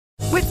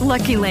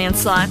Lucky Land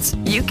Slots,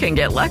 you can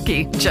get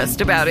lucky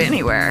just about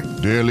anywhere.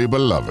 Dearly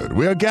beloved,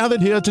 we are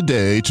gathered here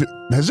today to...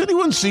 Has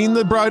anyone seen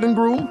the bride and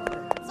groom?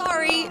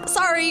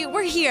 Sorry,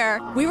 we're here.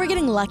 We were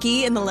getting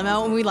lucky in the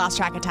limo and we lost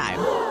track of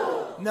time.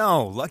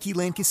 No, Lucky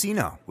Land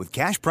Casino, with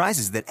cash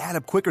prizes that add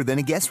up quicker than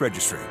a guest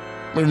registry.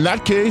 In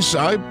that case,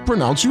 I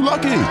pronounce you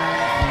lucky.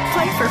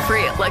 Play for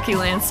free at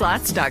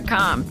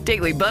LuckyLandSlots.com.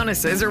 Daily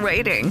bonuses are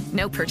waiting.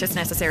 No purchase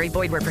necessary.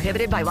 Void where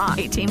prohibited by law.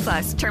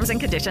 18+. Terms and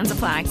conditions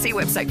apply. See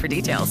website for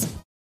details.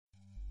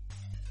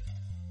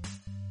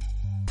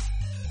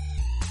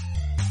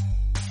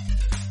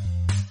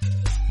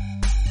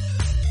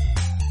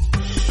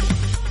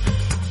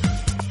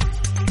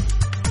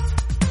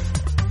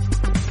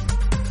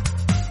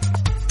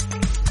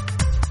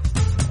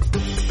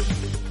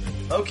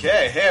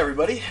 Okay, hey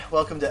everybody,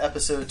 welcome to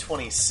episode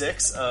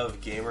 26 of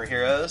Gamer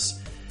Heroes.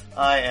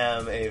 I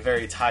am a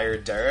very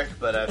tired Derek,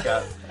 but I've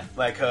got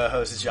my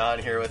co-host John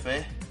here with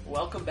me.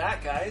 Welcome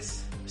back,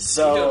 guys.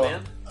 So, how you doing,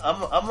 man?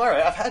 I'm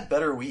alright, I've had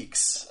better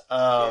weeks.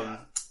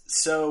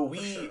 So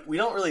we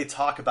don't really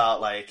talk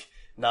about like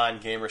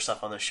non-gamer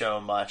stuff on the show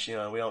much, we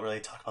don't really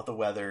talk about the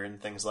weather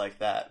and things like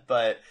that,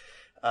 but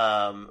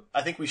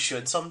I think we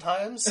should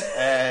sometimes,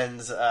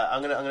 and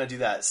I'm gonna do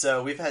that.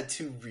 So we've had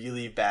two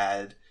really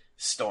bad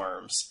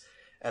storms,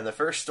 and the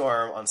first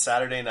storm on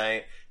Saturday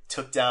night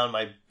took down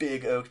my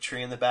big oak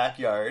tree in the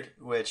backyard,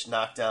 which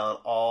knocked down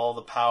all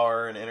the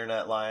power and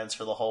internet lines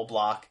for the whole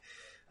block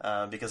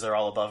because they're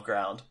all above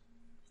ground,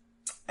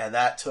 and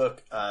that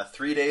took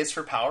 3 days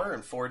for power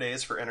and 4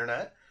 days for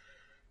internet.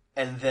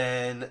 And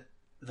then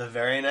the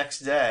very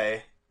next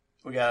day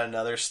we got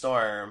another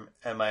storm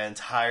and my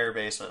entire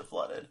basement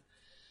flooded.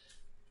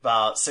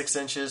 About 6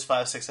 inches,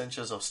 5-6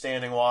 inches of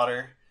standing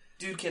water.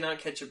 Dude cannot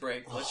catch a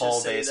break. Let's Whole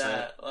just say basement.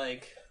 that.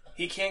 Like,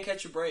 he can't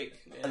catch a break.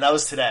 Man. And that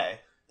was today.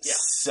 Yeah.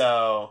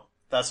 So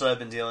that's what I've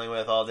been dealing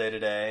with all day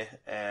today,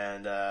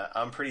 and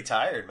I'm pretty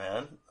tired,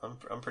 man.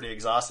 I'm pretty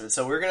exhausted.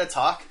 So we're gonna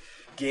talk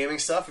gaming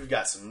stuff. We've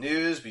got some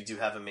news. We do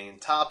have a main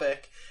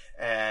topic,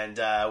 and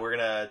we're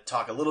gonna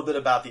talk a little bit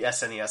about the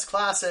SNES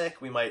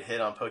Classic. We might hit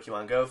on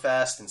Pokemon Go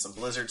Fest and some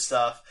Blizzard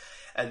stuff,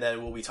 and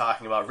then we'll be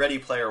talking about Ready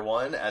Player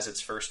One as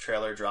its first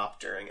trailer dropped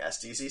during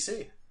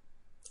SDCC.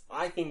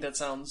 I think that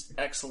sounds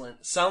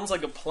excellent. Sounds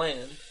like a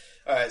plan.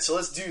 Alright, so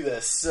let's do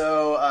this.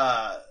 So,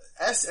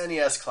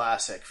 SNES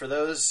Classic, for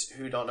those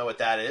who don't know what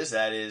that is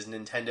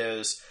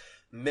Nintendo's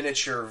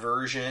miniature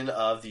version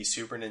of the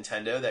Super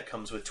Nintendo that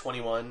comes with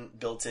 21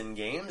 built-in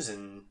games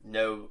and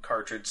no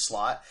cartridge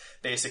slot.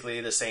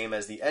 Basically the same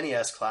as the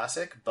NES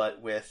Classic,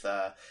 but with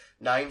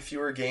 9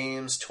 fewer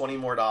games, $20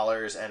 more,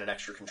 and an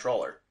extra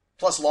controller.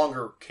 Plus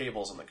longer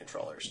cables in the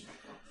controllers.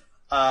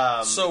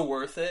 So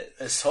worth it.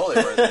 It's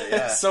totally worth it,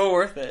 yeah. So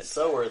worth it.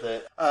 So worth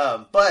it.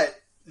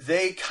 But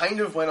they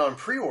kind of went on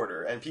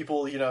pre-order, and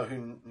people,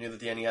 who knew that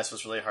the NES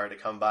was really hard to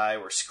come by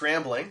were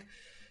scrambling,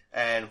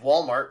 and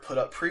Walmart put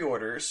up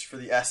pre-orders for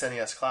the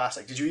SNES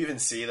Classic. Did you even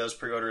see those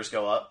pre-orders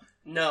go up?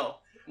 No.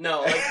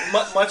 Like,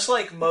 much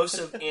like most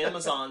of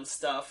Amazon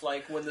stuff,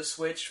 like when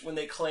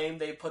they claim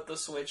they put the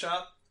Switch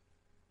up,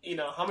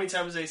 how many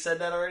times they said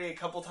that already? A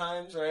couple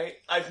times, right?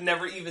 I've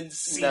never even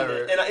seen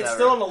it. And it's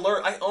still an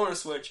alert. I own a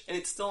Switch, and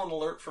it's still an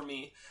alert for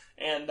me.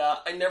 And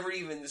I never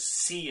even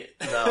see it.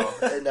 No,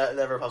 it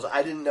never pops up.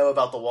 I didn't know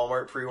about the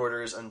Walmart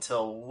pre-orders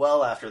until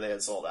well after they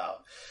had sold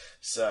out.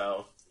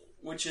 So,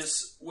 which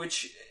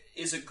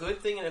is a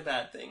good thing and a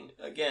bad thing.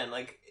 Again,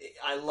 like,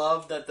 I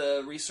love that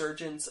the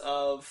resurgence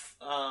of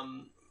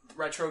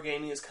retro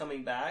gaming is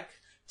coming back.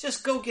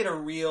 Just go get a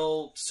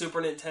real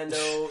Super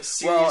Nintendo.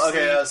 Seriously. Well,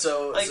 okay,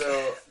 so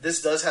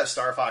this does have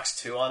Star Fox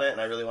 2 on it, and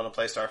I really want to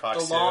play Star Fox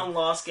 2. The long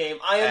lost game.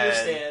 I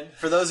understand. And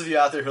for those of you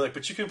out there who are like,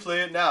 but you can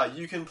play it now.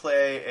 You can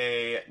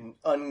play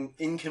an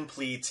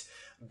incomplete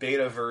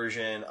beta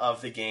version of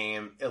the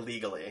game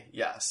illegally.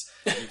 Yes,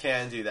 you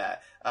can do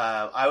that.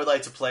 I would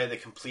like to play the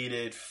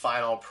completed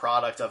final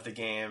product of the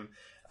game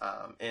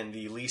in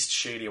the least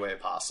shady way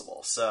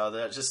possible.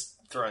 So just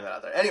throwing that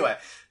out there. Anyway,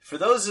 for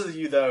those of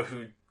you, though,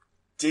 who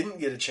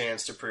didn't get a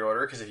chance to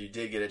pre-order, because if you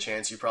did get a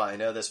chance, you probably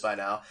know this by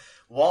now,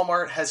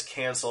 Walmart has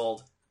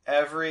canceled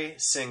every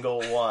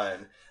single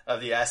one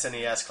of the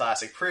SNES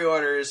Classic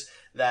pre-orders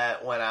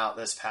that went out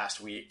this past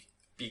week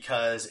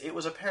because it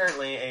was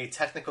apparently a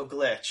technical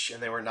glitch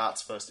and they were not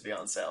supposed to be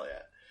on sale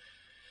yet.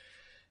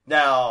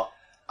 Now,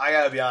 I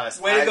gotta be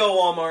honest. Way to go,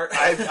 Walmart.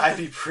 I'd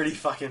be pretty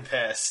fucking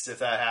pissed if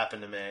that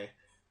happened to me.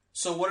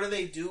 So what are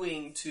they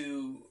doing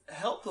to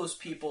help those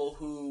people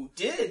who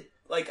did?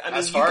 Like, I mean,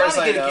 as you far as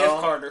gotta I get a know,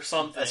 gift card or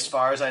something. As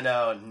far as I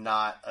know,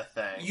 not a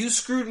thing. You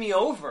screwed me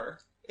over,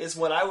 is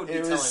what I would be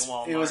telling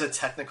Walmart. It was a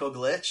technical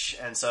glitch,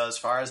 and so as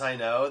far as I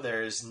know,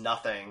 there's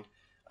nothing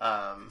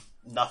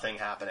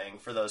happening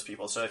for those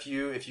people. So if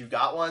you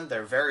got one,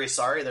 they're very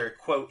sorry. They're,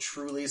 quote,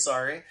 truly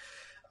sorry.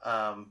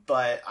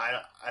 But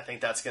I think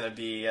that's gonna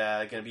be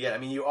it. I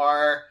mean, you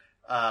are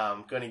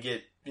going to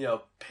get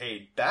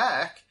paid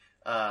back.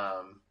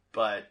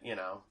 but, you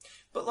know.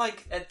 But,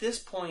 like, at this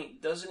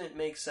point, doesn't it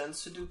make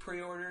sense to do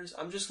pre-orders?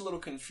 I'm just a little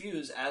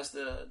confused as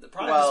the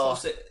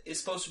product is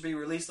supposed to be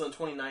released on the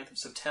 29th of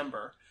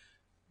September.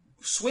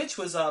 Switch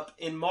was up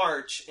in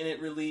March and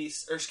it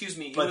released, or excuse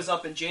me, it was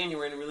up in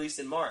January and released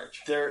in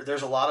March.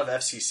 There's a lot of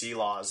FCC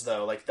laws,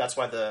 though. Like, that's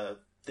why the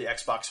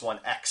Xbox One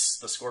X,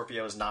 the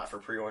Scorpio, is not for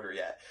pre-order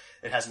yet.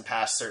 It hasn't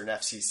passed certain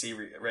FCC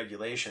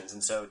regulations,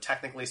 and so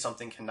technically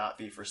something cannot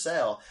be for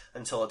sale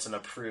until it's an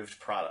approved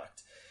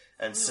product.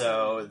 And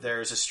so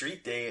there's a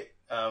street date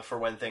for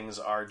when things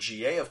are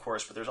GA, of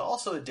course, but there's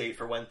also a date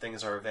for when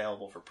things are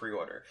available for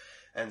pre-order.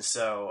 And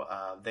so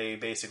they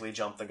basically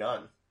jumped the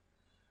gun.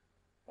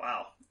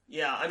 Wow.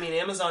 Yeah, I mean,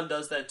 Amazon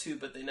does that too,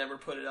 but they never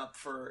put it up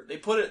they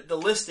put the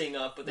listing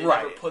up, but they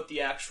never put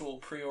the actual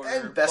pre-order.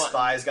 And Best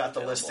Buy's got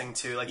the listing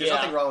too. Like, there's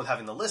nothing wrong with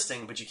having the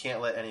listing, but you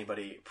can't let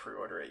anybody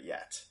pre-order it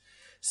yet.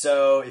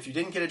 So if you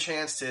didn't get a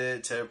chance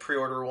to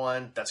pre-order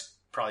one, that's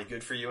probably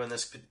good for you in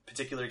this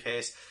particular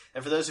case.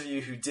 And for those of you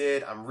who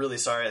did, I'm really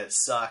sorry. That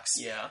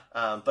sucks. Yeah.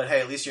 But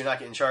hey, at least you're not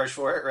getting charged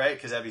for it, right?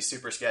 Because that'd be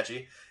super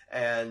sketchy.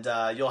 And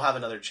you'll have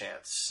another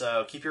chance.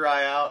 So keep your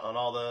eye out on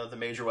all the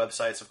major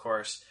websites, of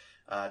course.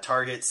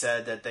 Target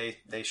said that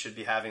they should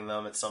be having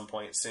them at some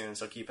point soon,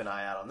 so keep an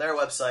eye out on their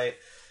website.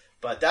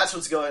 But that's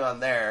what's going on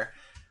there.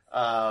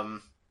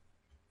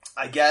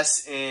 I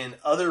guess in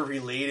other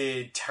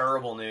related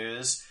terrible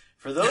news,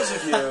 for those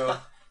of you...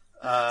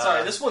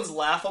 sorry, this one's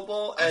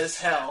laughable as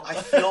hell. I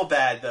feel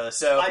bad, though.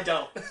 So I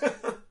don't.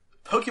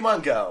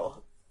 Pokemon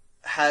Go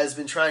has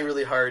been trying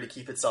really hard to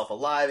keep itself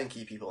alive and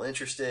keep people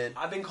interested.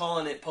 I've been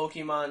calling it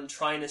Pokemon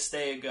trying to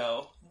stay a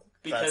go,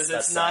 because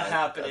it's not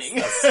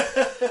happening.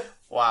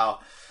 Wow.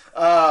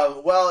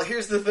 Well,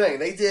 here's the thing.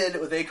 They did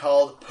what they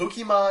called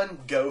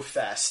Pokemon Go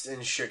Fest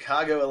in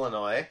Chicago,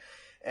 Illinois,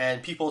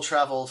 and people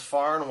traveled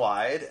far and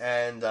wide.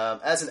 And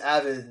as an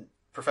avid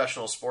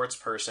professional sports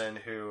person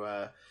who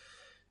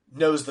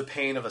knows the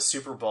pain of a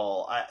Super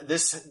Bowl,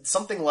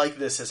 something like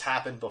this has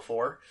happened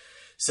before.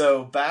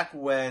 So back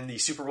when the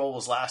Super Bowl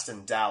was last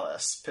in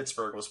Dallas,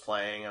 Pittsburgh was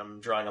playing.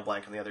 I'm drawing a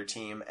blank on the other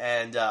team.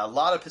 And a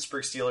lot of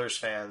Pittsburgh Steelers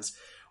fans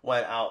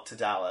went out to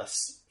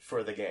Dallas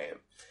for the game.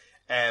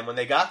 And when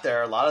they got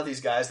there, a lot of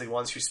these guys, the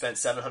ones who spent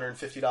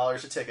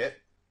 $750 a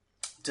ticket,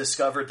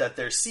 discovered that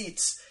their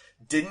seats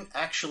didn't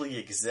actually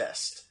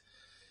exist.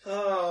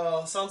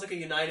 Oh, sounds like a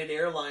United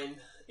Airline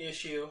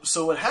issue.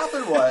 So what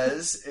happened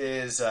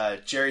is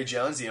Jerry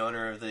Jones, the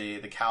owner of the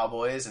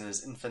Cowboys, in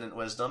his infinite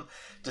wisdom,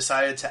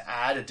 decided to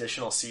add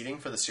additional seating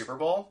for the Super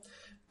Bowl,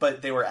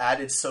 but they were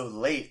added so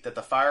late that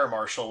the fire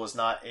marshal was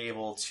not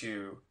able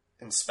to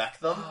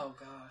inspect them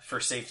for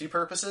safety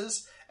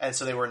purposes, and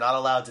so they were not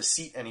allowed to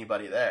seat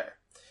anybody there.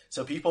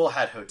 So people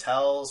had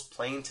hotels,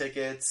 plane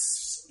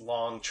tickets,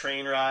 long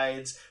train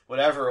rides,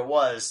 whatever it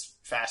was,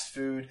 fast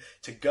food,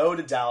 to go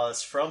to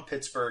Dallas from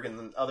Pittsburgh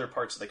and other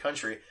parts of the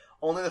country,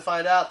 only to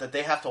find out that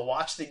they have to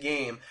watch the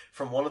game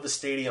from one of the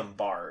stadium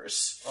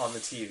bars on the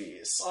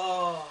TVs.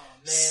 Oh,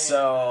 man.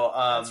 So,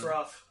 that's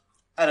rough.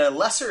 At a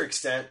lesser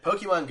extent,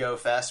 Pokemon Go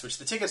Fest, which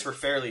the tickets were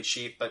fairly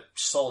cheap but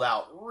sold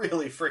out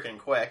really freaking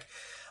quick,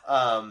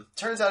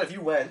 turns out if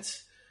you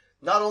went...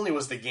 Not only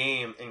was the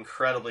game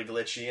incredibly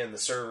glitchy and the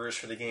servers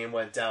for the game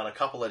went down a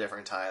couple of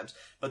different times,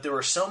 but there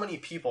were so many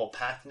people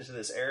packed into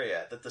this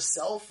area that the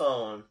cell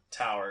phone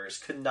towers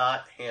could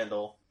not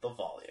handle the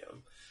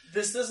volume.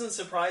 This doesn't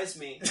surprise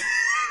me.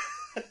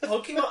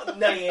 Pokemon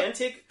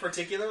Niantic,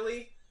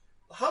 particularly,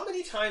 how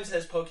many times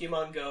has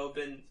Pokemon Go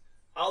been...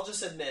 I'll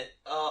just admit,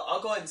 I'll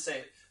go ahead and say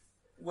it.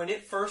 When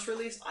it first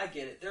released, I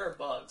get it. There are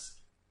bugs.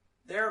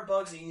 There are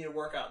bugs that you need to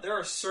work out. There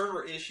are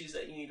server issues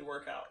that you need to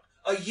work out.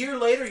 A year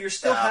later, you're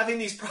still having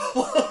these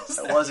problems.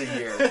 It was a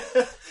year.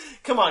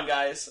 Come on,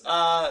 guys.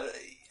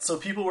 So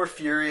people were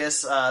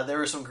furious. There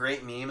were some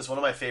great memes. One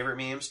of my favorite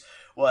memes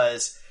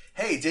was,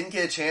 hey, didn't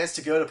get a chance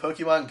to go to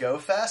Pokemon Go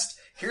Fest?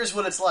 Here's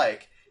what it's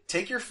like.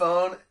 Take your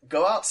phone,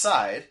 go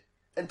outside,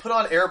 and put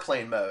on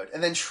airplane mode,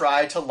 and then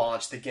try to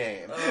launch the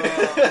game.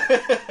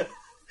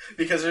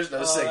 Because there's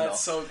no signal. That's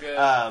so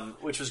good.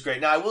 Which was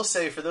great. Now, I will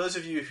say, for those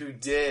of you who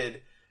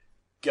did...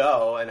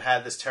 go and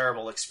had this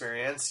terrible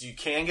experience, you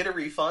can get a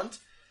refund.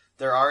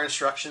 There are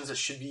instructions that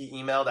should be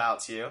emailed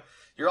out to you.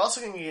 You're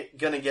also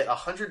going to get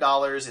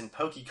 $100 in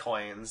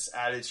Pokecoins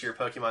added to your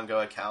Pokemon Go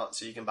account,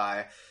 so you can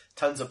buy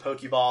tons of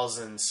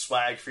Pokeballs and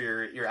swag for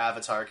your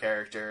avatar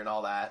character and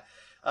all that.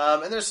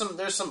 And there's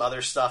some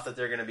other stuff that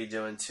they're going to be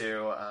doing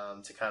too,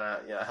 to kind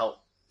of help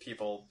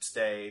people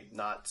stay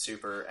not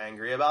super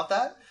angry about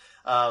that.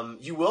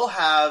 You will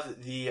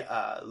have the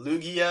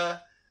Lugia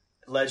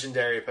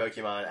legendary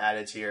Pokemon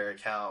added to your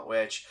account,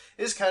 which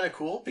is kind of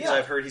cool because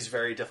I've heard he's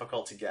very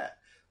difficult to get.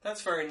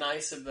 That's very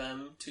nice of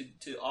them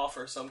to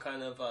offer some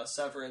kind of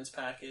severance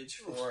package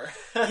for...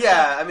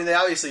 Yeah, I mean, they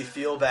obviously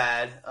feel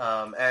bad,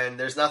 and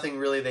there's nothing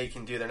really they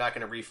can do. They're not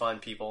going to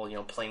refund people,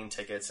 plane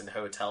tickets and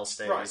hotel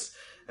stays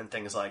and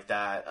things like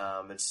that.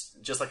 It's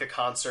just like a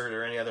concert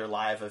or any other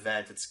live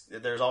event.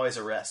 There's always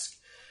a risk,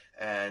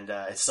 and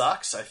it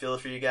sucks. I feel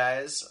it for you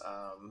guys,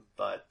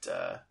 but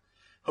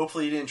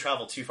hopefully you didn't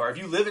travel too far. If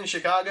you live in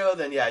Chicago,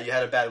 then yeah, you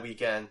had a bad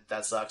weekend.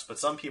 That sucks. But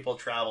some people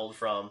traveled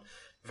from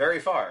very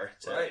far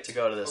to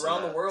go to this around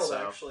event, the world,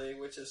 so. actually,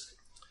 which is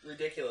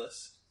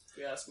ridiculous, if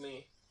you ask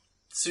me.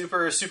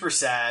 Super, super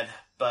sad,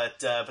 but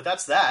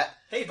that's that.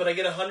 Hey, but I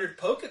get 100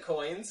 Poke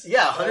coins.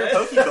 Yeah, 100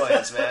 Poke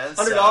coins, man.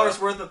 $100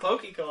 worth of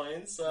Poke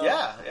coins. So.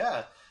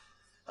 Yeah.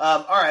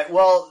 All right,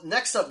 well,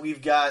 next up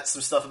we've got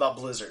some stuff about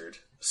Blizzard.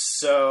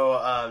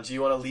 So, do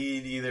you want to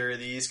lead either of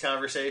these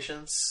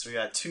conversations? We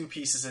got 2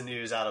 pieces of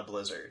news out of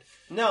Blizzard.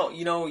 No,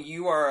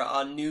 you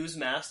are a news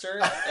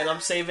master, and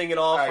I'm saving it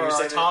all for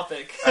our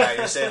topic. All right,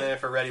 you're saving it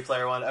for Ready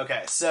Player One.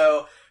 Okay,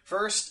 so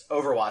first,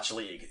 Overwatch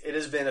League. It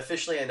has been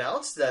officially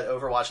announced that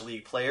Overwatch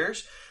League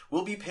players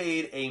will be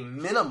paid a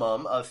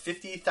minimum of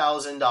 $50,000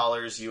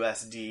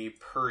 USD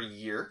per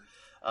year.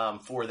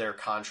 For their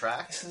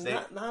contract.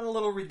 Not a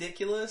little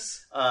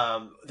ridiculous?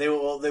 They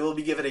will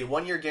be given a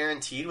 1-year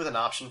guaranteed with an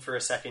option for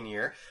a second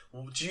year.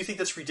 Do you think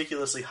that's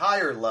ridiculously high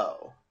or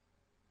low?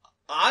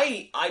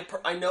 I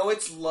know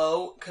it's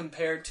low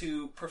compared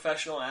to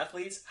professional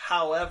athletes.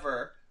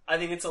 However, I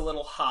think it's a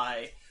little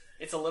high.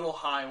 It's a little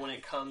high when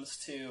it comes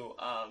to...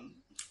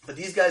 but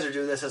these guys are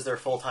doing this as their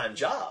full-time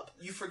job.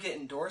 You forget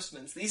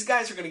endorsements. These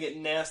guys are going to get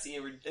nasty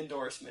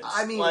endorsements.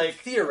 I mean,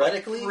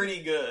 theoretically...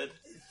 pretty good.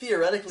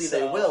 Theoretically,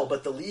 they will,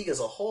 but the league as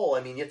a whole,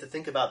 I mean, you have to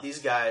think about these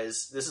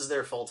guys. This is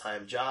their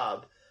full-time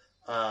job.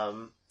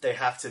 They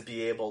have to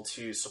be able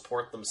to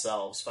support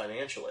themselves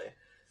financially.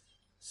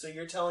 So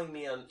you're telling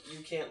me you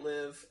can't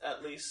live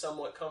at least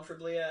somewhat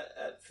comfortably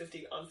at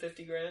 50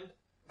 grand?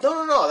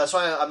 No. That's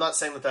why I'm not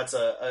saying that that's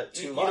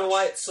too much. You know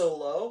why it's so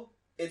low?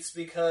 It's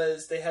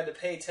because they had to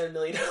pay $10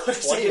 million,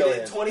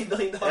 $20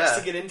 million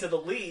to get into the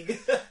league.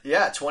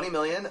 Yeah, $20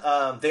 million.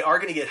 They are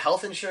going to get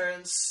health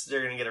insurance.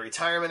 They're going to get a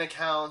retirement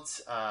account.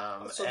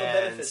 So the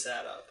benefits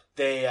add up.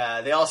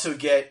 They also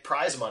get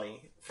prize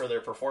money for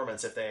their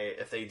performance if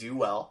they do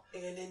well.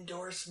 And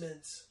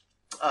endorsements.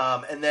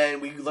 And then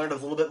we learned a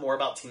little bit more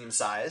about team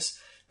size.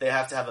 They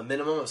have to have a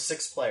minimum of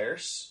 6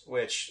 players,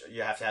 which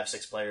you have to have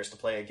 6 players to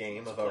play a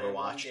game of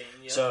Overwatch.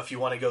 So if you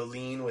want to go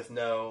lean with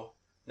no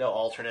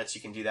alternates,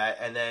 you can do that.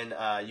 And then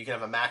you can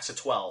have a max of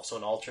 12, so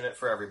an alternate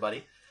for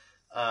everybody.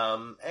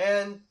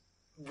 And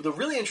the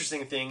really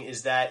interesting thing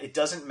is that it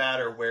doesn't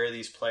matter where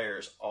these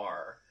players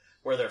are,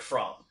 where they're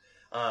from.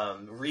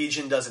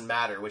 Region doesn't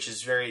matter, which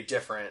is very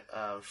different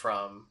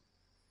from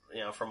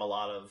a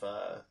lot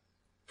of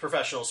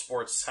professional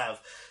sports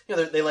have.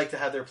 They like to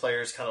have their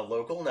players kind of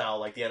local now,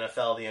 like the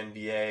NFL, the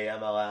NBA,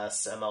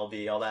 MLS,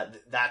 MLB, all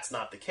that. That's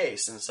not the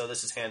case, and so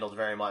this is handled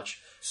very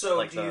much. So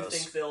like do you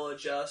think they'll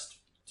adjust?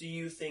 Do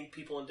you think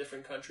people in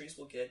different countries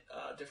will get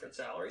different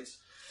salaries?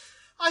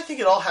 I think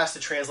it all has to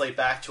translate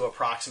back to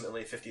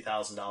approximately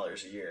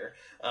 $50,000 a year.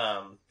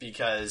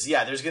 Because,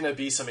 there's going to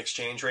be some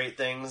exchange rate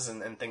things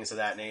and things of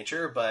that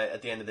nature, but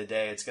at the end of the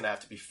day, it's going to have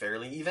to be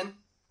fairly even,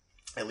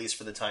 at least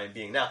for the time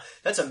being. Now,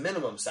 that's a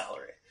minimum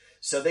salary.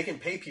 So they can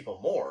pay people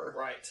more.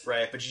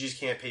 Right? But you just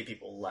can't pay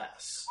people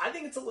less. I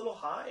think it's a little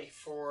high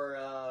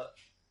for...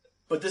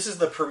 But this is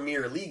the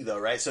Premier League, though,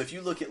 right? So if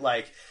you look at,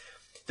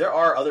 there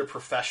are other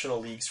professional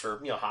leagues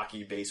for,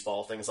 hockey,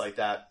 baseball, things like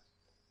that,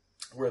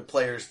 where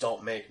players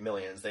don't make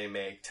millions. They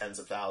make tens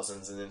of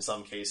thousands, and in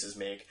some cases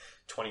make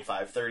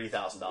 $25,000,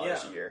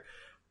 $30,000 a year.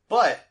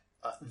 But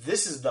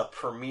this is the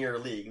Premier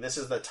League. This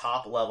is the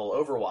top-level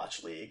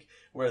Overwatch League,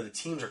 where the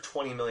teams are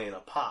 $20 million a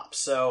pop.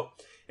 So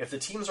if the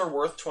teams are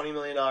worth $20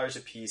 million a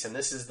piece, and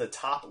this is the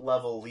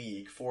top-level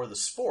league for the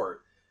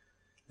sport,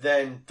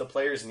 then the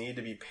players need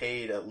to be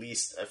paid at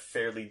least a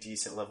fairly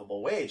decent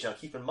livable wage. Now,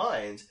 keep in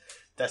mind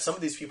that some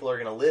of these people are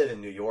going to live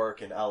in New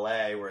York and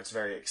LA where it's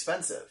very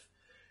expensive,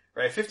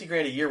 right? 50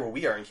 grand a year where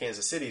we are in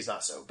Kansas City is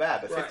not so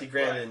bad, but 50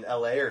 grand in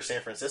LA or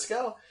San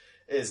Francisco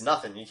is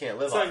nothing. You can't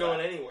live on that. It's not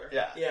going anywhere.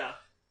 Yeah.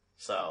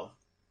 So.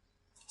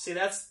 See,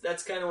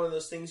 that's kind of one of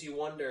those things you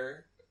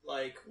wonder,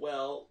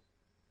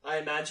 I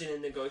imagine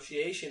in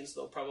negotiations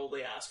they'll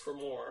probably ask for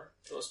more.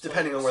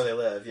 Depending on where they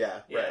live,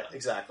 right,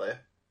 exactly.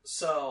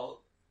 So,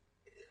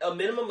 a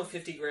minimum of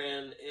 50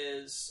 grand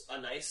is a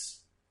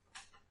nice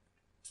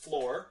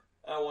floor,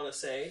 I want to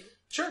say.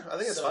 Sure, I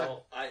think it's fine.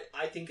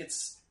 I think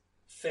it's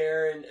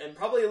fair and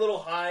probably a little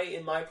high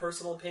in my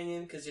personal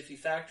opinion, because if you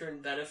factor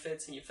in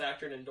benefits and you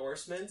factor in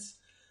endorsements,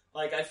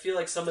 I feel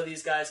like some of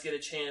these guys get a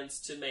chance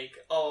to make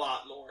a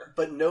lot more.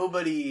 But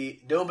nobody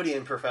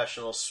in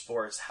professional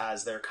sports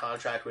has their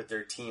contract with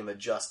their team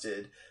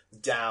adjusted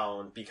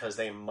down because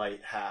they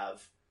might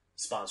have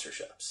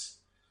sponsorships.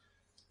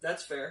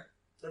 That's fair.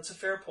 That's a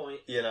fair point.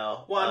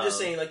 Well, I'm just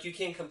saying, you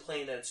can't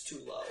complain that it's too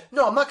low.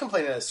 No, I'm not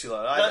complaining that it's too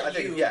low. I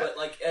think, but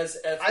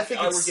if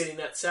I were getting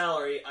that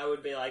salary, I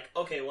would be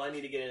okay, well, I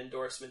need to get an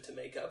endorsement to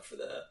make up for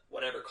the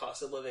whatever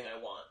cost of living I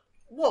want.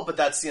 Well, but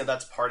that's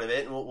that's part of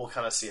it, and we'll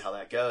kind of see how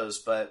that goes.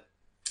 But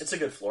it's a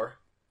good floor.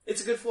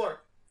 It's a good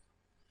floor.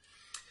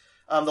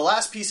 The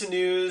last piece of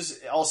news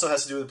also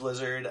has to do with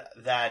Blizzard.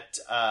 That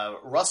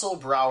Russell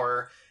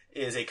Brower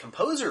is a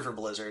composer for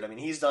Blizzard. I mean,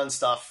 he's done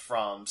stuff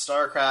from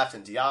StarCraft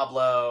and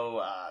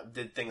Diablo,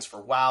 did things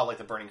for WoW, like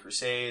the Burning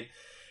Crusade.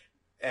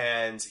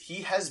 and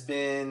he has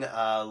been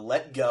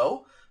let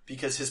go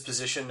because his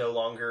position no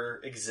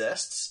longer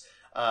exists.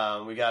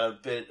 We got a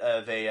bit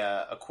of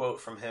a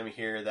quote from him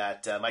here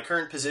that my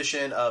current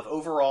position of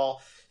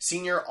overall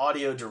senior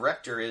audio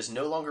director is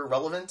no longer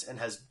relevant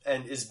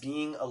and is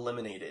being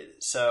eliminated.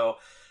 So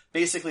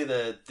basically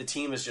the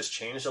team has just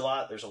changed a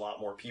lot. There's a lot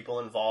more people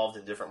involved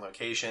in different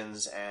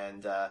locations,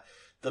 and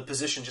the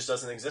position just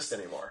doesn't exist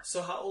anymore.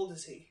 So how old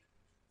is he?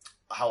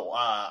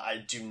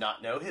 I do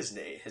not know his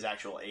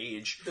actual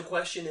age. The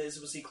question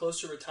is, was he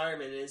close to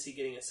retirement, and is he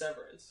getting a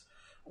severance?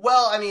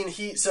 Well, I mean,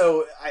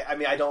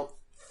 I don't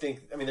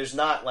think, there's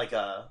not like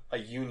a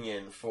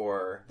union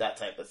for that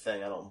type of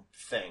thing, I don't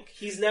think.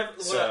 He's never,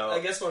 I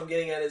guess what I'm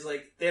getting at is,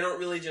 like, they don't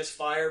really just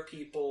fire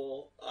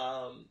people,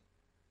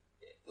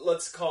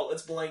 let's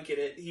blanket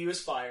it. He was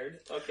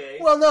fired, okay?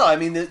 Well, no,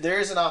 there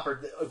is an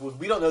opportunity.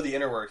 We don't know the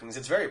inner workings.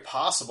 It's very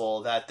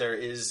possible that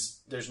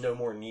there's no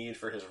more need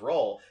for his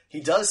role. He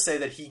does say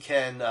that he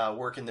can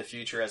work in the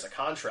future as a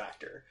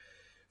contractor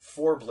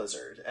for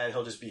Blizzard, and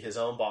he'll just be his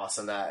own boss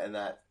in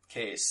that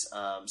case.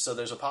 So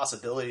there's a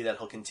possibility that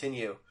he'll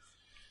continue,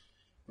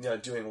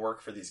 doing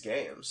work for these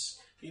games.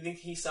 Do you think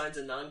he signs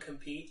a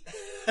non-compete?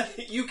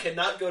 You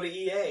cannot go to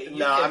EA.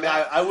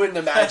 I wouldn't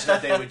imagine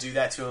that they would do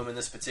that to him in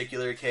this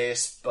particular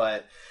case,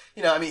 but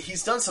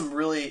he's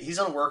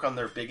done work on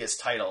their biggest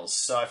titles,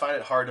 so I find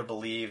it hard to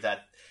believe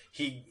that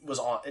he was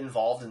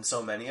involved in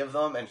so many of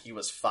them and he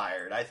was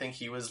fired. I think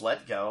he was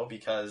let go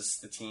because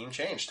the team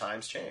changed,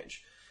 times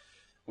change.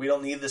 We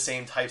don't need the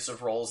same types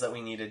of roles that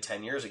we needed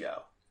 10 years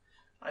ago.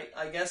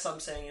 I guess I'm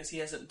saying is he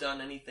hasn't done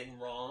anything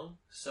wrong,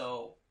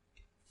 so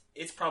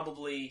it's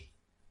probably...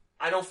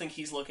 I don't think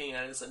he's looking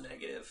at it as a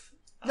negative.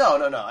 No,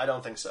 I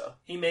don't think so.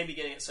 He may be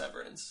getting a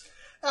severance.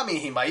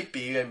 He might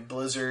be, and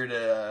Blizzard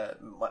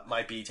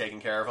might be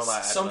taking care of him.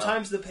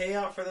 Sometimes the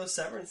payout for those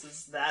severances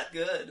is that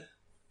good.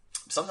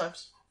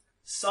 Sometimes.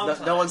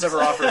 No one's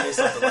ever offered me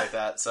something like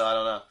that, so I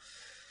don't know.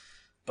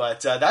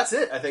 But that's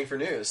it, I think, for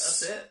news.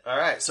 That's it. All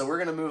right, so we're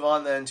going to move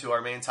on then to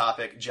our main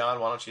topic. John,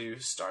 why don't you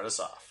start us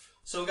off?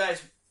 So,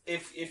 guys,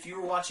 if you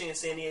were watching at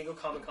San Diego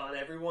Comic-Con,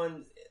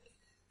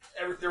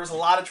 there was a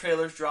lot of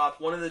trailers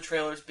dropped. One of the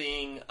trailers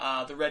being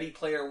the Ready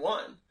Player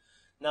One.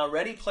 Now,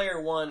 Ready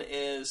Player One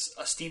is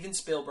a Steven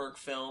Spielberg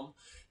film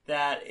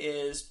that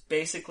is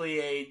basically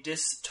a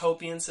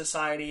dystopian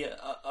society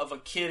of a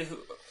kid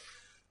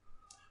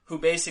who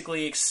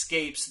basically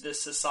escapes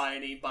this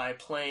society by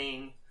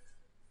playing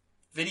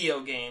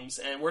video games.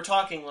 And we're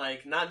talking,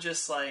 like, not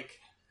just, like,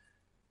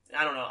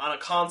 I don't know, on a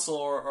console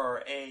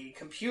or a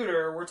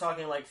computer. We're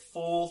talking like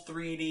full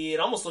 3D. It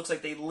almost looks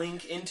like they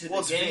link into the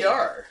game.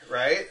 Well, it's VR,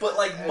 right? But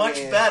much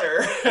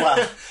better.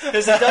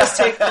 Because it does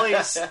take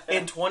place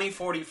in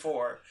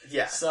 2044.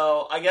 Yeah.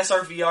 So I guess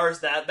our VR is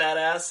that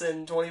badass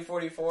in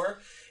 2044.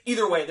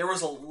 Either way, there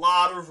was a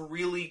lot of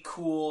really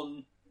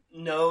cool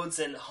nodes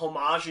and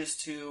homages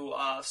to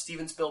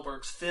Steven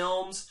Spielberg's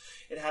films.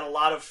 It had a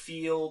lot of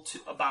feel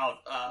about...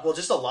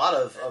 just a lot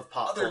of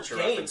pop culture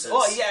games. references.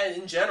 Oh, yeah,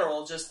 in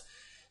general, just...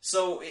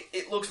 So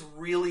it looks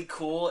really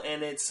cool,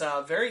 and it's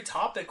very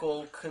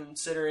topical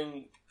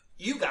considering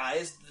you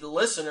guys, the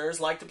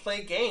listeners, like to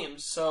play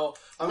games. So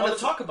I want to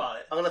talk about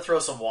it. I'm going to throw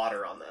some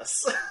water on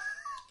this.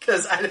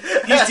 Because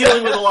he's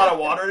dealing with a lot of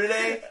water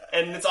today,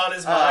 and it's on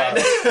his mind.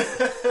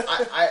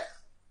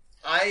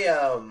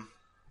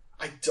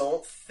 I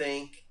don't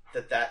think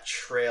that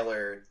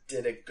trailer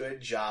did a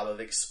good job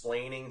of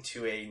explaining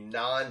to a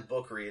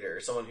non-book reader,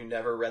 someone who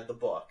never read the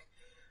book,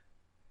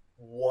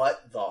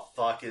 what the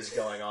fuck is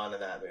going on in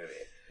that movie.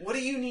 What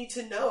do you need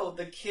to know?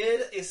 The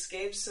kid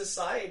escapes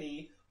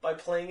society by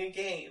playing a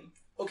game.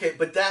 Okay,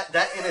 but that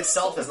in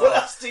itself is not... What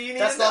else do you need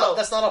to know?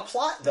 That's not a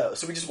plot, though.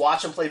 So we just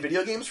watch him play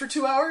video games for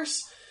 2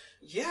 hours?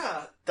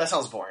 Yeah. That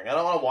sounds boring. I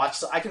don't want to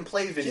watch... I can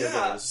play video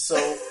games.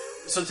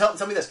 So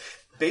tell me this.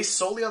 Based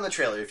solely on the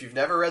trailer, if you've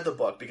never read the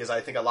book, because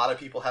I think a lot of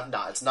people have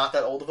not. It's not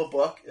that old of a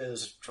book. It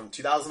was from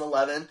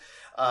 2011.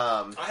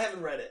 I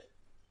haven't read it.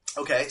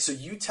 Okay, so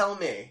you tell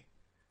me...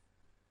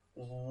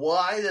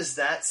 Why does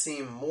that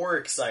seem more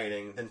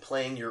exciting than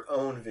playing your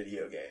own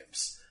video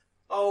games?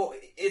 Oh,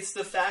 it's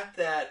the fact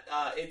that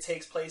it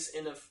takes place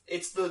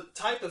it's the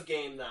type of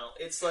game now.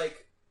 It's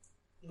like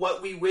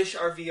what we wish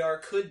our VR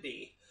could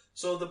be.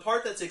 So the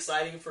part that's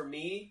exciting for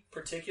me,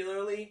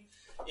 particularly,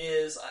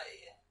 is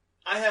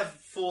I have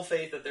full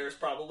faith that there's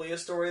probably a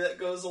story that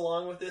goes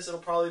along with this. It'll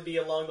probably be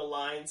along the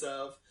lines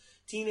of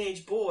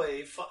teenage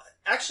boy.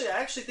 I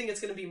actually think it's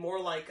going to be more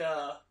like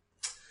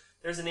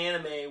there's an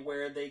anime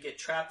where they get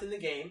trapped in the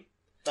game,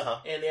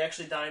 and they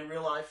actually die in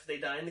real life. They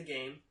die in the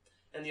game,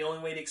 and the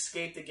only way to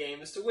escape the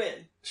game is to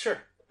win. Sure.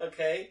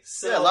 Okay?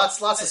 So yeah,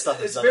 lots of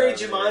stuff. It's very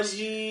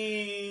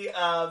Jumanji,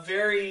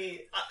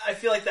 I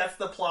feel like that's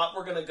the plot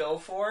we're going to go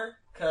for,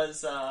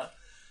 because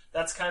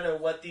that's kind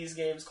of what these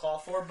games call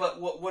for. But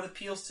what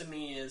appeals to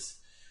me is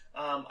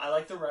I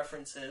like the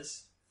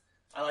references.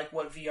 I like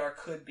what VR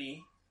could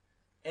be.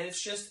 And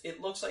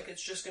it looks like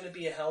it's just going to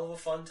be a hell of a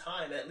fun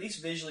time, at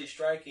least visually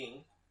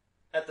striking.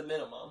 At the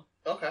minimum.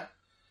 Okay.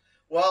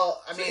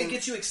 Well, I So mean, it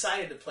gets you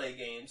excited to play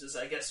games, is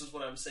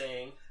what I'm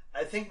saying.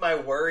 I think my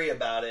worry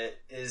about it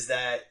is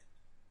that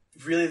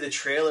really the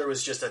trailer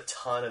was just a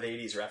ton of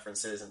 80s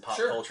references and pop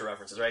culture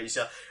references, right? You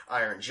saw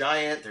Iron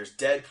Giant, there's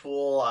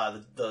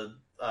Deadpool, the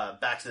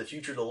Back to the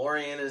Future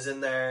DeLorean is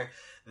in there.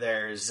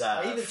 There's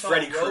I even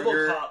Freddy saw a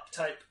Krueger RoboCop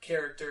type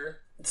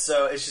character.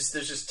 So there's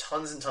just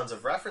tons and tons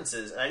of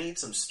references, and I need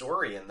some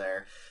story in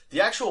there.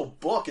 The actual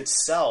book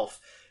itself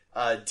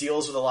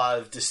deals with a lot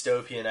of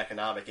dystopian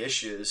economic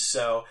issues.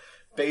 So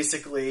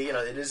basically,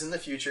 it is in the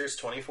future. It's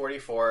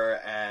 2044,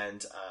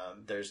 and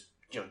there's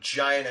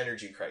giant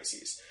energy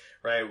crises.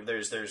 Right?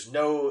 There's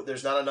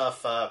not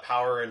enough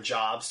power and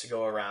jobs to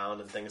go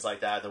around and things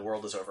like that. The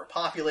world is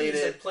overpopulated.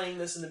 He said playing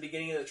this in the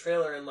beginning of the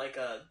trailer and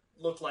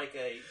looked like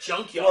a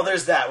junkyard. Well,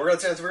 there's that. We're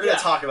gonna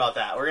talk about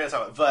that.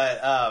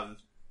 But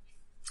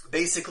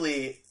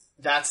basically,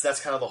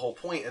 that's kind of the whole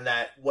point. In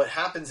that, what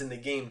happens in the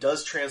game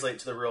does translate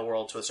to the real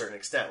world to a certain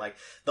extent. Like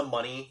the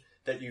money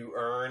that you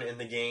earn in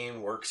the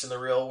game works in the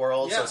real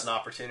world, so it's an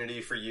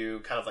opportunity for you,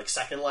 kind of like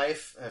Second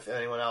Life, if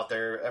anyone out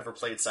there ever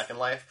played Second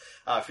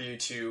Life, for you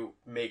to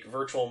make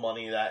virtual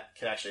money that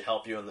can actually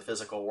help you in the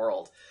physical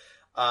world.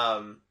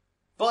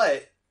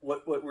 But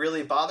what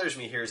really bothers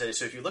me here is that,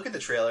 so if you look at the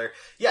trailer,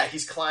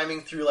 he's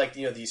climbing through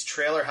these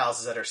trailer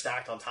houses that are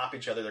stacked on top of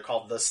each other. They're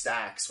called the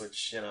stacks,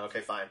 which,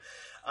 okay, fine.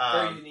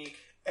 Very unique.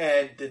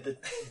 And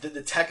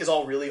the tech is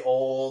all really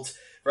old.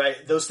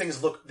 Right, those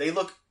things look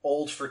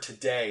old for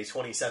today,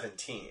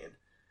 2017.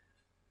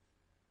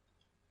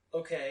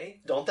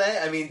 Okay, don't they?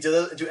 I mean,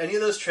 do any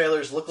of those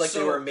trailers look like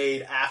they were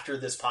made after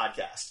this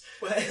podcast?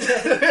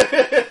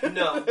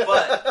 No,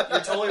 but you're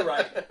totally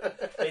right.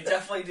 They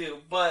definitely do.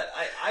 But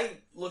I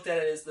looked at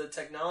it as the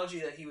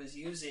technology that he was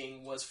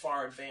using was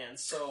far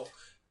advanced. So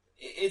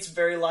it's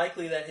very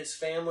likely that his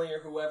family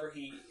or whatever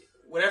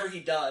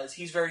he does,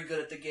 he's very good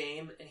at the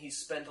game, and he's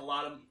spent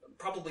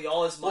probably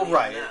all his money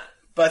on that.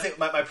 But I think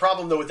my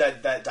problem, though, with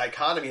that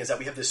dichotomy is that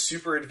we have this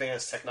super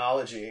advanced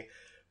technology,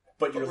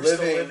 but you're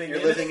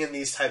living in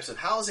these types of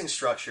housing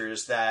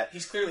structures that...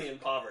 He's clearly in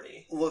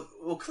poverty. Well,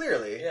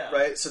 clearly,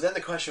 right? So then the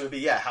question would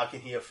be, how can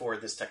he afford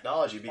this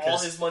technology? Because all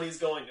his money's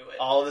going to it.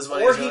 All of his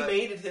money, or he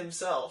made it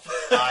himself.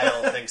 I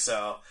don't think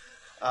so.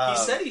 He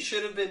said he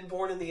should have been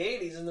born in the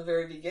 80s in the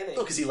very beginning.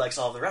 No, because he likes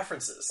all the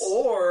references.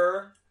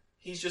 Or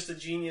he's just a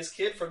genius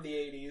kid from the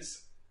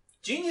 80s.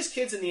 Genius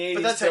kids in the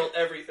 80s built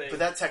everything. But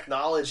the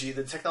technology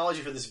for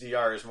this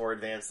VR is more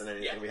advanced than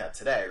anything we have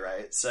today,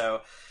 right?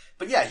 So,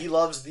 but he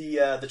loves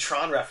the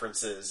Tron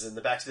references and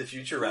the Back to the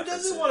Future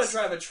references. Who doesn't want to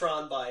drive a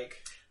Tron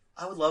bike?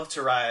 I would love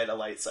to ride a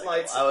light cycle.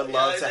 I would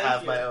love to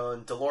have my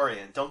own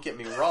DeLorean. Don't get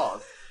me wrong.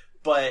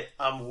 But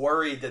I'm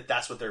worried that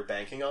that's what they're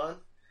banking on.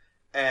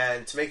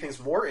 And to make things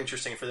more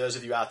interesting for those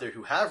of you out there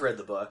who have read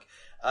the book,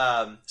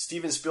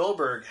 Steven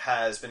Spielberg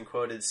has been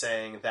quoted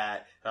saying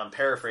that, and I'm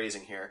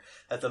paraphrasing here,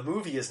 that the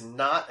movie is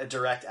not a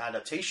direct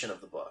adaptation of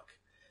the book.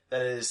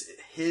 That is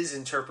his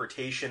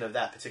interpretation of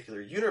that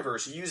particular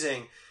universe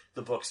using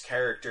the book's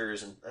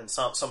characters and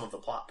some of the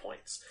plot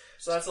points.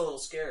 So that's a little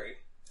scary.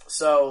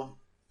 So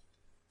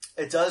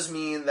it does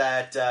mean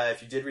that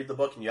if you did read the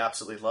book and you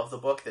absolutely love the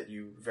book, that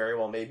you very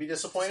well may be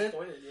disappointed.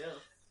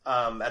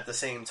 At the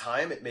same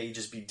time, it may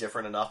just be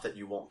different enough that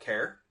you won't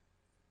care.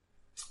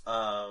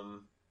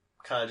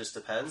 Kind of just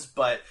depends,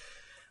 but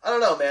I don't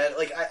know, man.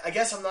 I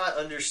guess I'm not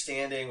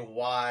understanding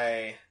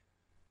why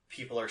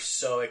people are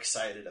so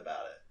excited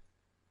about it.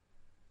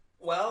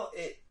 Well,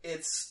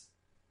 it's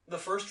the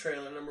first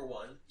trailer, number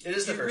one. It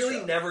is the first trailer. You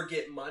really trailer. never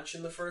get much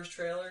in the first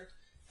trailer.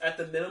 At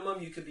the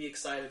minimum, you could be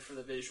excited for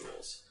the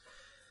visuals.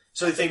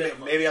 So you think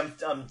maybe I'm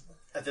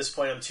at this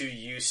point I'm too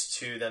used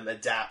to them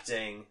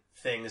adapting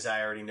things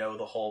I already know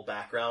the whole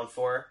background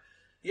for.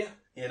 Yeah.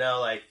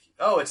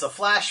 It's a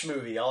Flash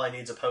movie. All I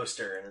need is a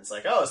poster. And it's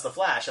it's the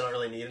Flash. I don't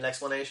really need an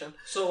explanation.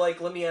 So,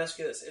 let me ask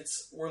you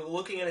this. We're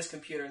looking at his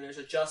computer, and there's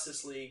a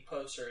Justice League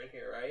poster in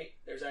here, right?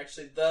 There's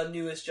actually the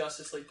newest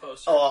Justice League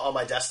poster. Oh, on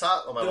my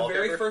desktop? On my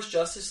wallpaper? The very first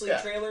Justice League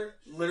trailer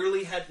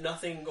literally had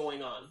nothing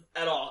going on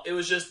at all. It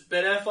was just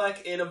Ben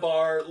Affleck in a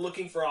bar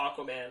looking for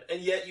Aquaman.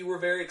 And yet you were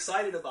very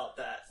excited about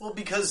that. Well,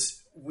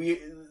 because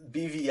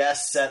BVS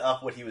set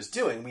up what he was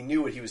doing. We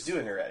knew what he was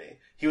doing already.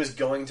 He was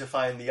going to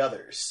find the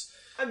others.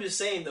 I'm just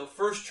saying, though,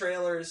 first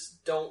trailers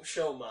don't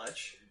show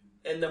much.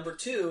 And number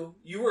two,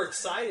 you were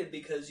excited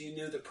because you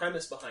knew the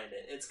premise behind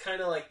it. It's kind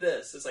of like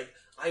this. It's like,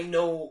 I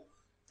know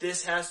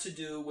this has to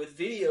do with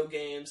video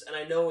games, and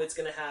I know it's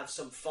going to have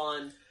some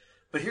fun.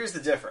 But here's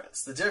the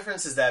difference. The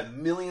difference is that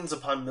millions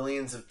upon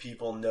millions of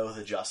people know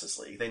the Justice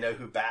League. They know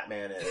who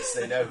Batman is.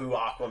 They know who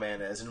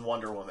Aquaman is and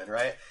Wonder Woman,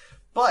 right?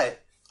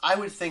 But I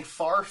would think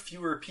far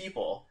fewer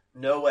people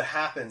know what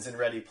happens in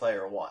Ready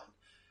Player One.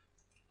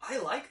 I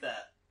like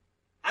that.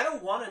 I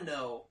don't want to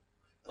know.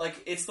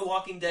 It's The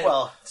Walking Dead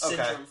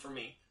syndrome for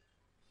me.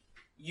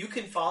 You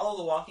can follow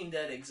The Walking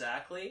Dead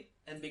exactly,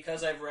 and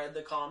because I've read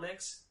the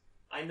comics,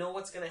 I know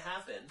what's going to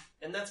happen,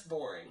 and that's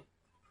boring.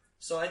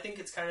 So I think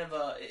it's kind of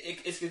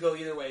it could go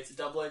either way. It's a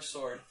double-edged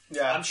sword.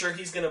 Yeah. I'm sure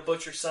he's going to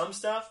butcher some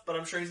stuff, but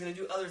I'm sure he's going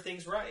to do other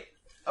things right.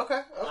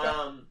 Okay.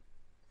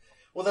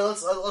 Well, then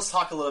let's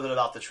talk a little bit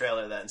about the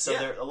trailer then. So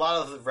a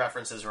lot of the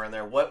references were in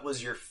there. What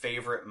was your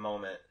favorite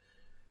moment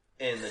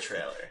in the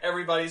trailer?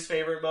 Everybody's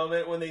favorite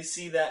moment when they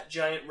see that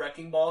giant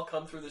wrecking ball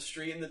come through the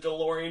street and the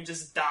DeLorean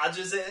just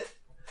dodges it.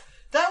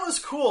 That was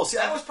cool. See,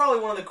 that was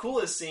probably one of the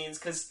coolest scenes,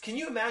 because can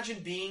you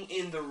imagine being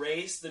in the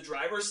race, the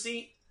driver's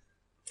seat?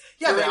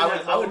 Yeah,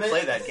 I would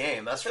play that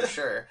game, that's for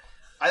sure.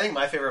 I think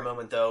my favorite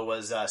moment, though,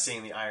 was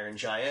seeing the Iron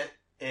Giant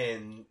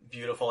in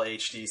beautiful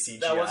HD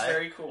CGI. That was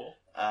very cool.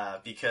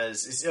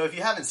 Because if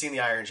you haven't seen the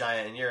Iron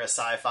Giant and you're a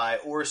sci-fi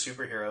or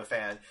superhero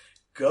fan,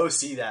 go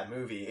see that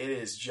movie. It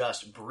is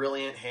just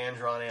brilliant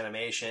hand-drawn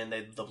animation.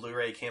 The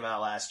Blu-ray came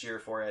out last year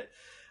for it.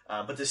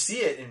 But to see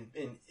it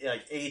in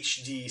like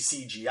HD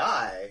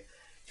CGI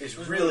is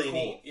really cool.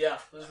 neat. Yeah,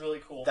 it was really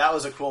cool. That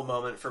was a cool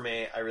moment for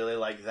me. I really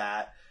like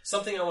that.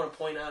 Something I want to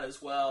point out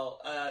as well,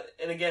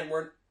 and again,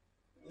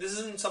 this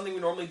isn't something we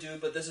normally do,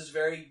 but this is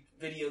very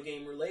video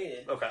game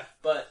related. Okay.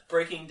 But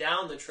breaking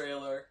down the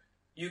trailer,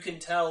 you can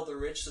tell the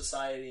rich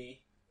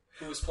society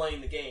who was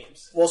playing the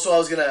games. Well, so I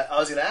was gonna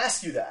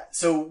ask you that.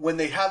 So when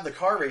they have the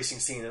car racing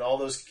scene and all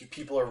those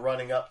people are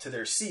running up to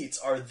their seats,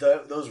 are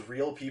those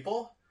real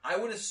people? I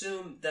would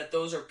assume that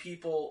those are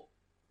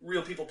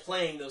real people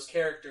playing those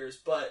characters,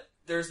 but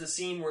there's the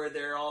scene where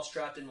they're all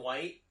strapped in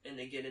white and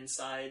they get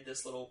inside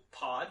this little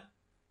pod.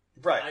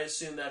 Right. I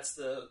assume that's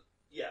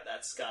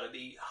got to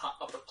be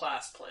upper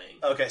class playing.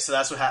 Okay, so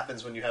that's what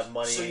happens when you have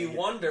money. So you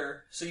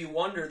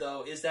wonder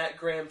though, is that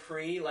Grand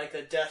Prix like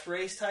a death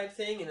race type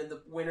thing, and then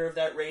the winner of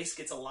that race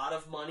gets a lot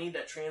of money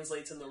that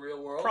translates in the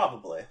real world?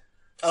 Probably.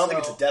 I don't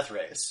think it's a death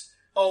race.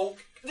 Oh,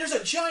 there's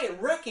a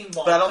giant wrecking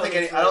ball. But I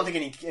don't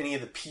think any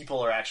of the people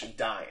are actually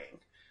dying.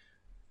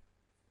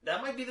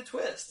 That might be the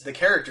twist. The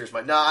characters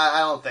might. No,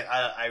 I don't think.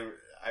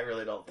 I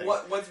really don't think.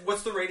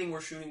 What's the rating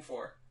we're shooting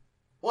for?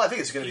 Well, I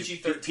think it's going to be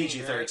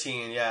PG-13,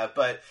 right? Yeah.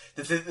 But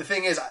the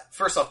thing is,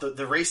 first off,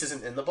 the race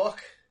isn't in the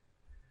book,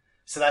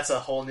 so that's a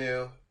whole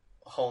new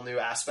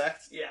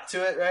aspect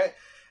to it, right?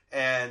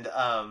 And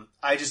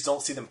I just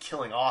don't see them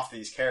killing off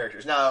these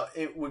characters. Now,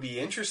 it would be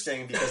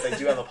interesting because they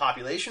do have a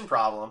population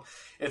problem.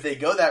 If they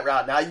go that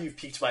route, now you've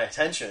piqued my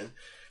attention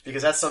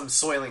because that's some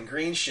Soylent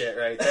Green shit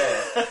right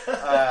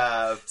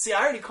there. See,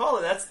 I already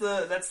called it. That's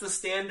the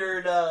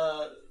standard,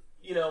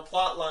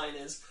 plot line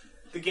is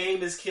the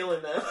game is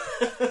killing them,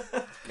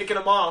 picking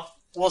them off.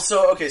 Well,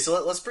 so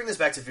let's bring this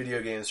back to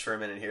video games for a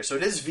minute here. So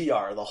it is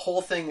VR. The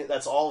whole thing,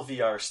 that's all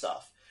VR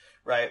stuff,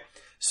 right?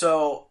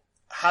 So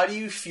how do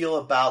you feel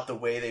about the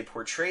way they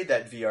portrayed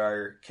that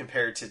VR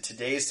compared to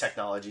today's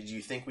technology? Do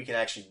you think we can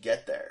actually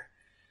get there?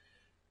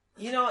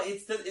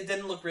 It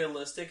didn't look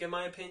realistic in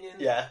my opinion.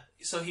 Yeah.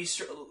 So if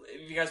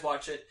you guys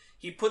watch it,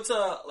 he puts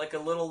a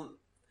little,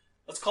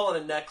 let's call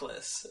it a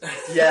necklace.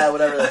 Yeah,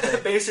 whatever that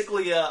thing.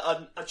 Basically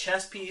a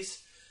chess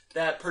piece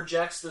that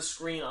projects the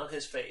screen on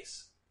his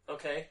face.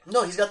 Okay?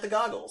 No, he's got the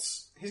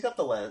goggles. He's got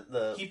the lens.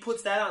 He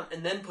puts that on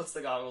and then puts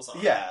the goggles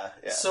on. Yeah.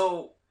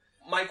 So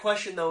my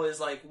question though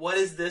is what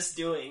is this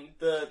doing?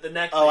 The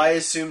neck. Oh, I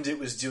assumed it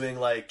was doing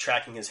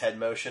tracking his head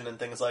motion and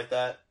things like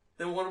that.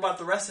 Then what about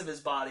the rest of his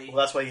body? Well,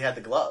 that's why he had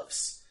the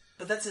gloves.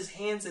 But that's his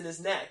hands and his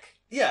neck.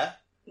 Yeah.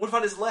 What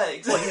about his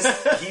legs? Well,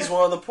 he's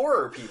one of the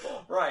poorer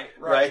people. Right.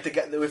 The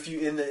guy, if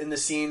you in the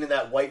scene in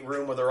that white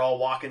room where they're all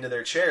walking to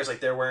their chairs,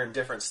 they're wearing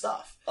different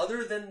stuff.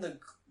 Other than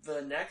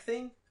the neck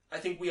thing, I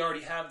think we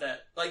already have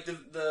that.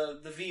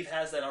 The Vive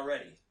has that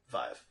already.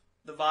 Vive.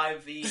 The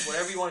Vive V,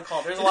 whatever you want to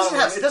call it.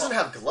 There's it doesn't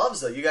have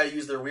gloves though. You got to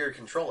use their weird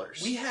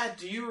controllers. We had.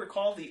 Do you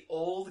recall the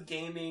old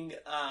gaming?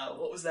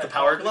 What was that? The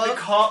Power Glove. The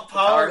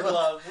Power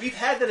Glove. We've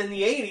had that in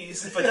the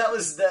 80s, but that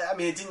was. I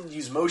mean, it didn't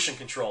use motion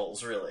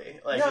controls really.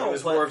 It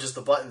was more of just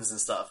the buttons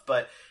and stuff.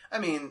 But I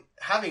mean,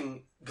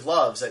 having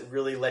gloves that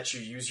really let you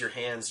use your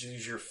hands,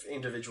 use your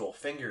individual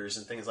fingers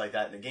and things like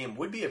that in the game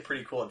would be a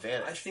pretty cool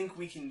advantage. I think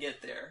we can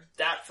get there.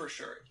 That for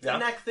sure. Yeah. The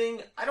neck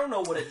thing, I don't know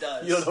what it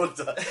does. You don't know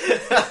what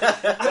it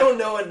does. I don't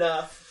know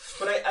enough.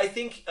 But I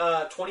think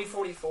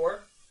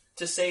 2044,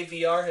 to say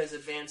VR has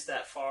advanced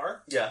that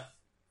far,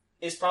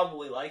 is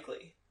probably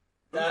likely.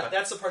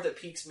 That's the part that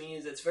piques me,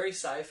 is it's very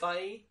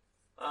sci-fi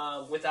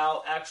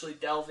without actually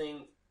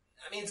delving.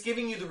 I mean, it's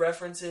giving you the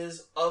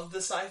references of the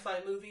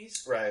sci-fi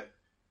movies. Right.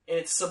 And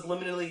it's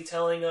subliminally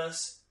telling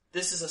us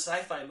this is a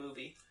sci-fi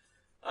movie.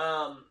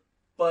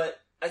 But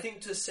I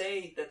think to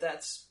say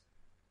that's...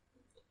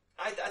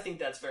 I think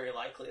that's very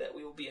likely that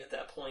we will be at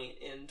that point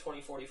in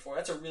 2044.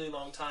 That's a really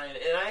long time.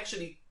 And I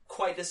actually be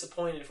quite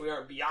disappointed if we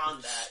aren't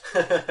beyond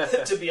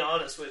that, to be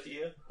honest with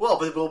you. Well,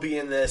 but we'll be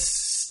in this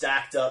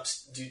stacked up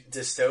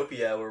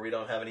dystopia where we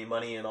don't have any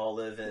money and all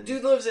live in...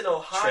 Dude lives in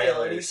Ohio,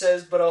 trailers. And he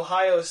says, but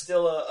Ohio is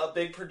still a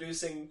big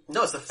producing...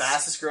 No, it's the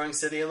fastest growing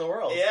city in the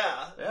world.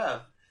 Yeah.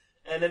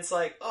 And it's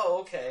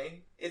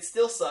okay. It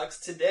still sucks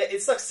today.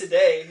 It sucks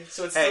today,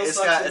 so it still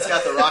sucks. It's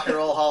got the Rock and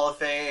Roll Hall of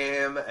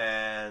Fame,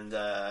 and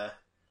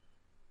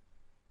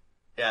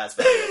it's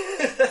bad.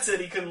 That's it.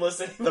 He couldn't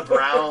listen anymore. The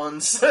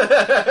Browns.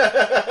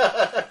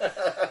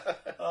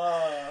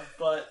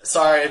 But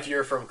Sorry if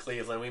you're from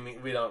Cleveland.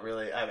 We don't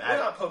really. We're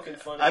not poking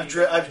fun. I've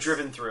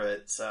driven through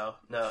it, so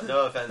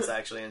no offense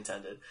actually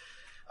intended.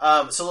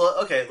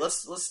 Okay,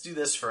 let's do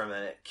this for a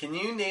minute. Can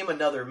you name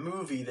another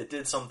movie that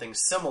did something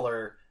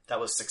similar that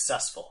was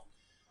successful?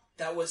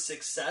 That was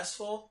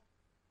successful?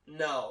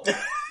 No.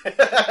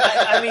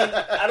 I mean,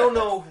 I don't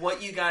know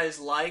what you guys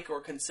like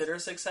or consider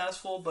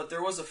successful, but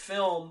there was a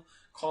film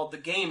called The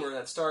Gamer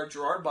that starred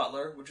Gerard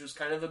Butler, which was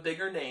kind of a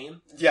bigger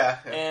name. Yeah.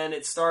 And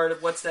it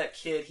starred, what's that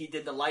kid? He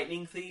did The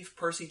Lightning Thief,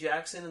 Percy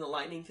Jackson in The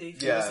Lightning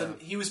Thief.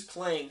 He was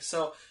playing.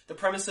 So the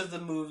premise of the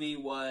movie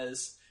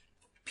was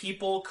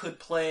people could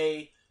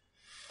play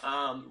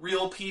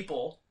real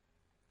people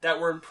that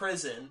were in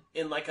prison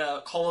in like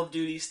a Call of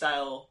Duty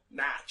style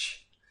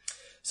match.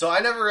 So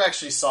I never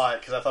actually saw it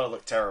because I thought it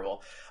looked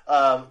terrible.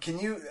 How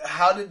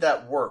did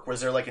that work?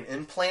 Was there like an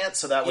implant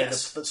so that way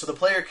so the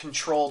player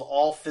controlled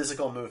all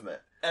physical movement?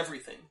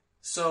 Everything.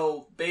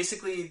 So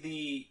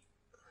basically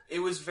it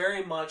was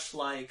very much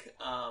like,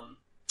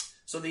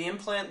 so the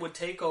implant would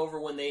take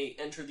over when they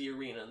entered the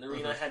arena, and the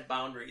arena had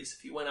boundaries.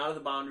 If you went out of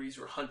the boundaries,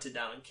 you were hunted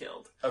down and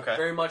killed. Okay.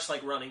 Very much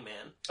like Running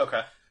Man.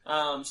 Okay.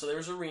 So there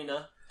was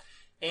arena,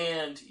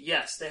 and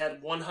yes, they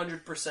had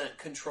 100%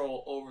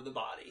 control over the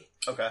body.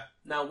 Okay.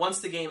 Now, once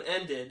the game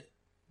ended,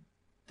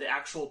 the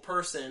actual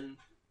person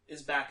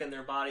is back in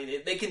their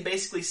body. They can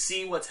basically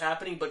see what's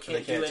happening, but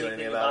can't do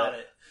anything about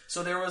it.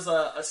 So there was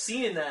a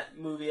scene in that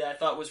movie I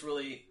thought was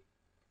really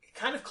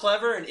kind of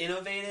clever and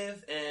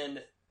innovative, and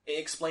it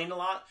explained a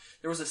lot.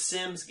 There was a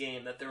Sims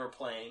game that they were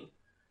playing,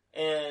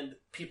 and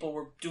people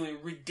were doing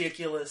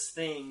ridiculous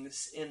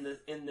things in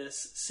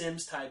this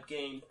Sims type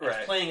game,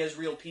 playing as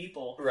real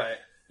people. Right.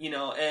 You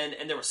know,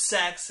 and there was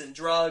sex and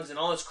drugs and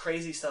all this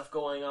crazy stuff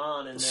going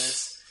on in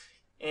this,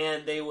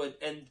 and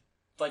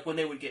like when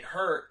they would get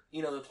hurt,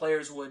 you know, the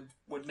players would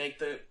make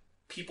the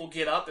people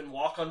get up and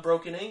walk on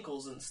broken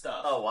ankles and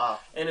stuff. Oh wow!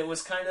 And it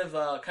was kind of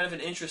an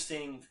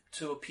interesting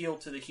to appeal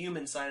to the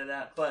human side of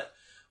that. But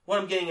what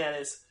I'm getting at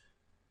is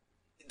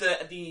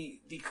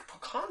the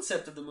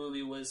concept of the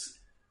movie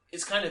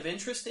is kind of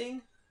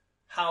interesting.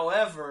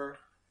 However,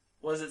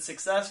 was it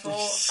successful?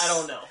 I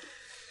don't know.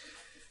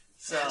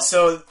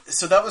 So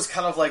that was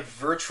kind of like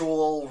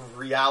virtual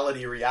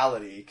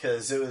reality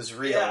because it was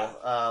real.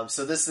 Yeah.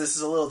 So this is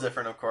a little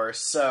different, of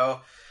course.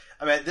 So,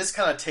 I mean, this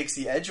kind of takes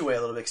the edge away a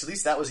little bit, because at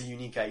least that was a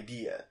unique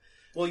idea.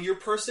 Well, your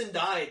person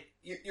died.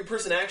 Your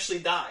person actually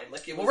died.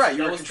 Like it was, well, right.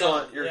 You're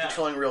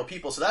controlling real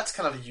people. So that's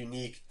kind of a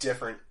unique,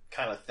 different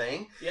kind of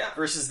thing. Yeah.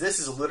 Versus this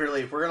is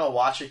literally, we're going to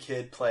watch a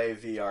kid play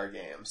VR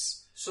games.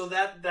 So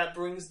that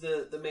brings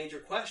the major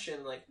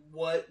question, like,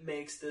 what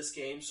makes this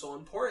game so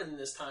important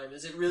this time?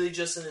 Is it really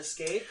just an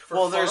escape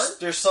for fun?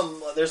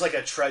 There's like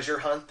a treasure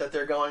hunt that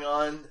they're going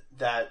on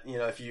that, you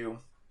know, if you...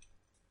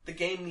 The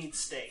game needs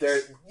stakes.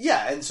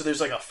 And so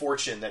there's like a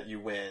fortune that you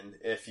win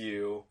if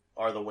you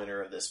are the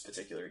winner of this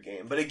particular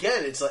game. But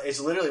again, it's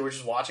literally, we're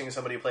just watching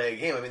somebody play a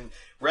game. I mean,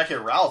 Wreck-It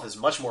Ralph is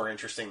much more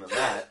interesting than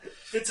that.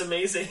 It's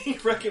amazing.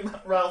 Wreck-It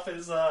Ralph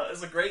is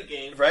a great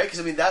game. Right? Because,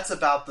 I mean, that's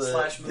about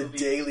the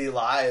daily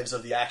lives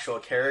of the actual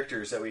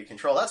characters that we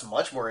control. That's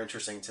much more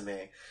interesting to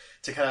me.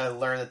 To kind of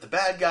learn that the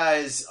bad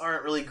guys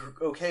aren't really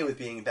okay with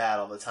being bad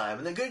all the time.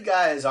 And the good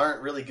guys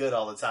aren't really good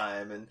all the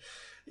time. And,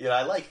 you know,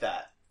 I like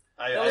that.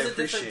 That was a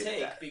different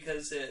take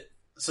because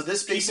so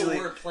this basically,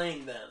 people weren't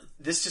playing them.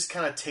 This just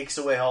kind of takes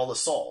away all the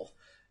soul.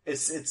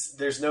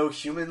 There's no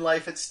human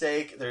life at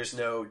stake. There's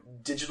no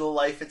digital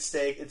life at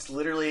stake. It's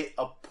literally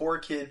a poor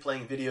kid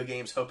playing video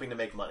games hoping to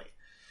make money.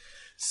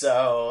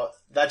 So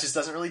that just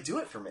doesn't really do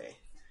it for me.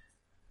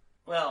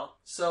 Well,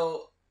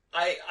 so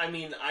I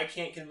mean, I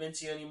can't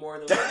convince you any more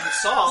than what you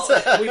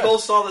saw. We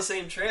both saw the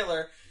same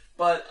trailer,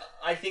 but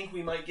I think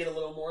we might get a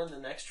little more in the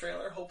next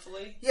trailer,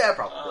 hopefully. Yeah,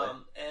 probably.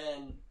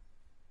 And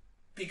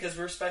because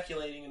we're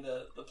speculating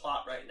the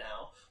plot right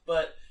now,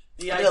 but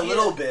the idea... a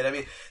little bit. I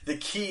mean, the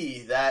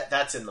key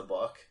that's in the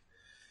book.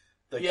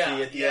 The key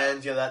at the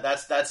end, you know,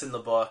 that's in the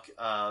book.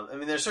 I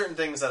mean, there's certain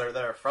things that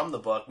are from the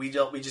book. We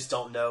just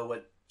don't know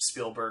what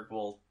Spielberg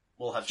will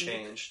have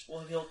changed.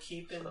 Well, he'll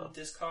keep and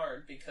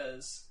discard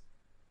because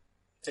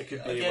it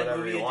could be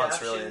whatever he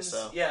wants, really.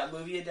 So yeah,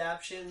 movie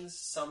adaptions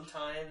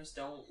sometimes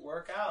don't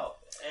work out,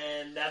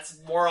 and that's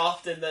more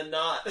often than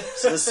not.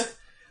 So this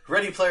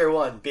Ready Player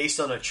One, based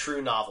on a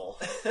true novel.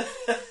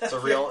 It's a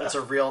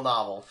real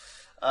novel.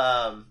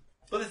 But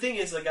the thing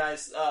is,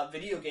 guys,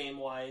 video game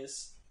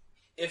wise,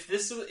 if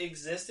this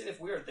existed, if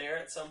we were there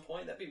at some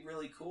point, that'd be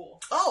really cool.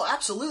 Oh,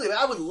 absolutely!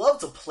 I would love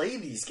to play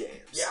these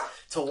games. Yeah,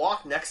 to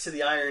walk next to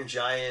the Iron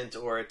Giant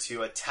or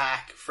to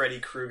attack Freddy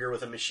Krueger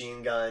with a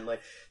machine gun,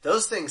 like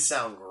those things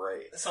sound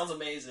great. It sounds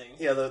amazing.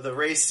 Yeah, the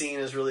race scene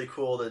is really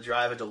cool. To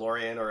drive a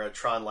DeLorean or a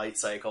Tron light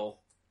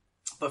cycle,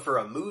 but for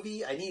a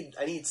movie, I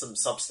need some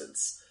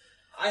substance.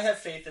 I have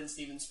faith in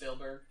Steven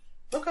Spielberg.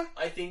 Okay.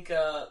 I think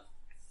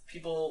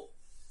people,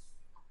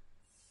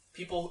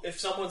 if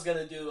someone's going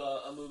to do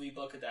a movie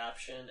book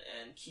adaptation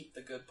and keep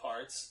the good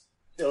parts,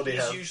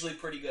 he's usually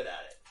pretty good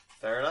at it.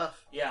 Fair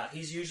enough. Yeah,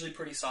 he's usually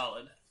pretty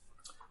solid.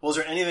 Well, is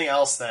there anything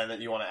else then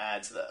that you want to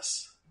add to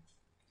this?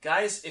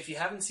 Guys, if you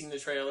haven't seen the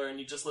trailer and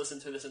you just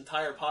listened to this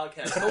entire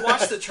podcast, go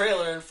watch the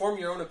trailer and form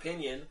your own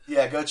opinion.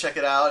 Yeah, go check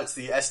it out. It's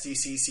the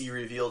SDCC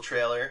reveal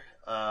trailer.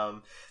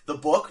 The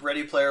book,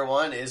 Ready Player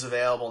One, is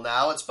available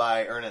now. It's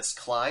by Ernest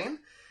Cline.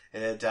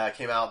 It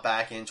came out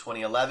back in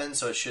 2011,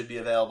 so it should be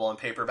available in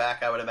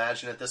paperback, I would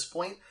imagine, at this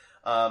point.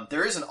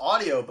 There is an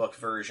audiobook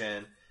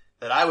version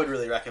that I would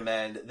really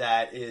recommend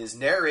that is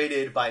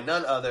narrated by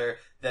none other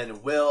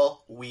than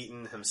Will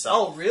Wheaton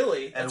himself. Oh,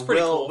 really? That's and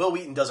pretty cool. Will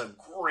Wheaton does a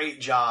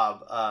great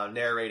job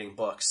narrating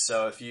books.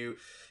 So if you've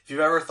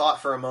ever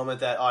thought for a moment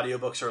that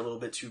audiobooks are a little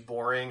bit too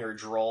boring or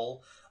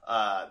droll,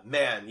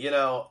 man,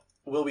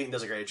 Will Wheaton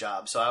does a great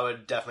job. So I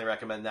would definitely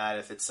recommend that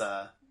if it's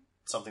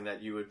something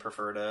that you would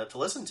prefer to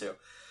listen to.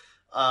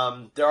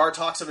 There are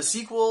talks of a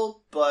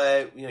sequel,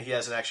 but he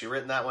hasn't actually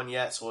written that one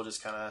yet, so we'll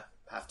just kind of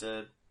have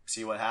to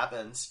see what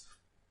happens.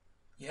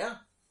 Yeah,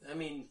 I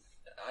mean,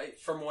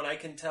 from what I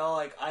can tell,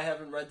 I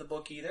haven't read the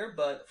book either,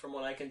 but from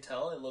what I can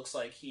tell, it looks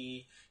like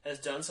he has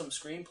done some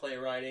screenplay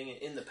writing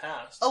in the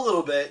past. A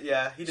little bit,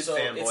 yeah. He did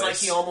Fanboys. It's like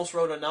he almost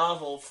wrote a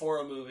novel for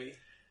a movie.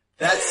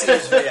 That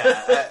seems,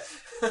 yeah.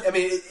 I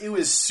mean, it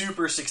was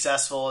super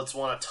successful. It's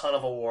won a ton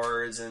of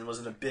awards and was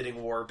in a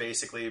bidding war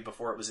basically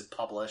before it was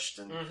published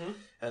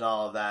and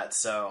all of that.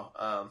 So,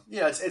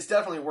 it's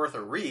definitely worth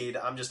a read.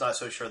 I'm just not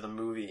so sure the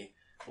movie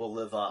will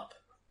live up.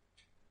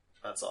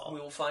 That's all. We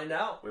will find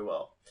out. We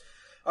will.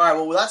 All right,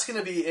 well, that's going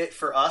to be it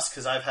for us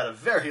because I've had a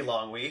very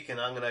long week and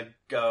I'm going to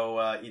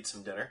go eat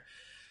some dinner.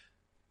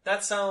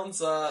 That sounds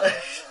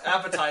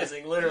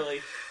appetizing,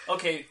 literally.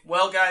 Okay,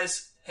 well,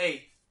 guys,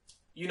 hey,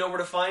 you know where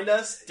to find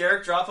us.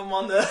 Derek, drop them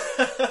on the...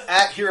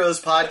 At Heroes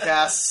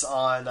Podcasts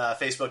on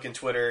Facebook and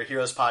Twitter,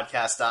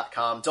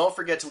 heroespodcast.com. Don't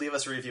forget to leave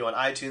us a review on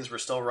iTunes. We're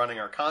still running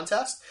our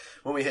contest.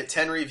 When we hit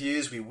 10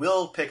 reviews, we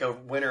will pick a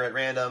winner at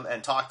random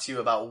and talk to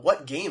you about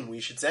what game we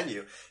should send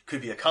you.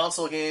 Could be a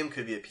console game,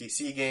 could be a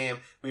PC game.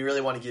 We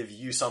really want to give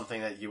you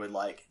something that you would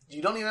like.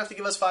 You don't even have to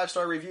give us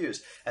 5-star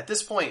reviews. At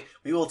this point,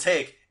 we will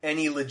take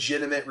any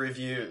legitimate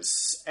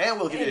reviews,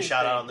 and we'll give you a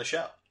shout-out on the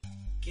show.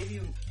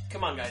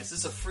 Come on, guys. This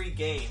is a free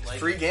game.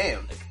 Free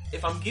game.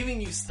 If I'm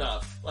giving you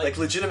stuff...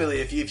 legitimately,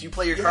 if you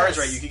play your cards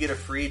right, you could get a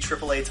free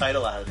AAA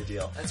title out of the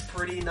deal. That's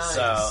pretty nice.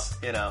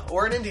 So,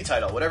 or an indie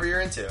title, whatever you're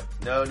into.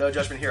 No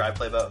judgment here. I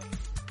play both.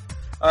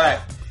 All right.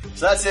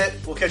 So that's it.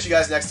 We'll catch you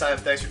guys next time.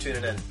 Thanks for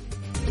tuning in.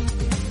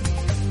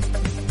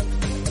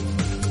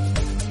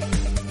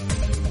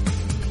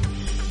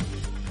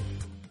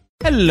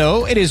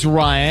 Hello, it is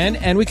Ryan,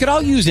 and we could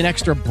all use an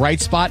extra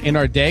bright spot in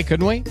our day,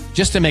 couldn't we?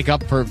 Just to make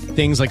up for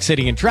things like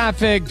sitting in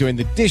traffic, doing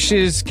the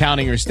dishes,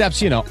 counting your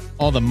steps,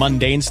 all the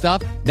mundane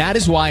stuff. That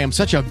is why I'm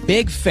such a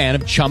big fan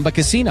of Chumba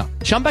Casino.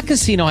 Chumba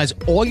Casino has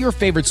all your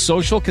favorite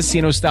social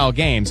casino-style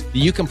games that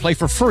you can play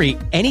for free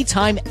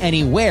anytime,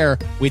 anywhere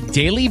with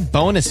daily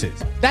bonuses.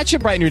 That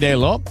should brighten your day a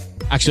little.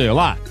 Actually, a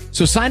lot.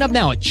 So sign up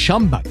now at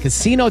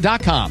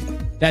ChumbaCasino.com.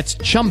 That's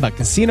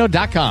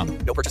ChumbaCasino.com.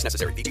 No purchase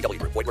necessary. VGW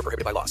Group. Void where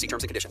prohibited by law. See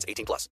terms and conditions. 18+.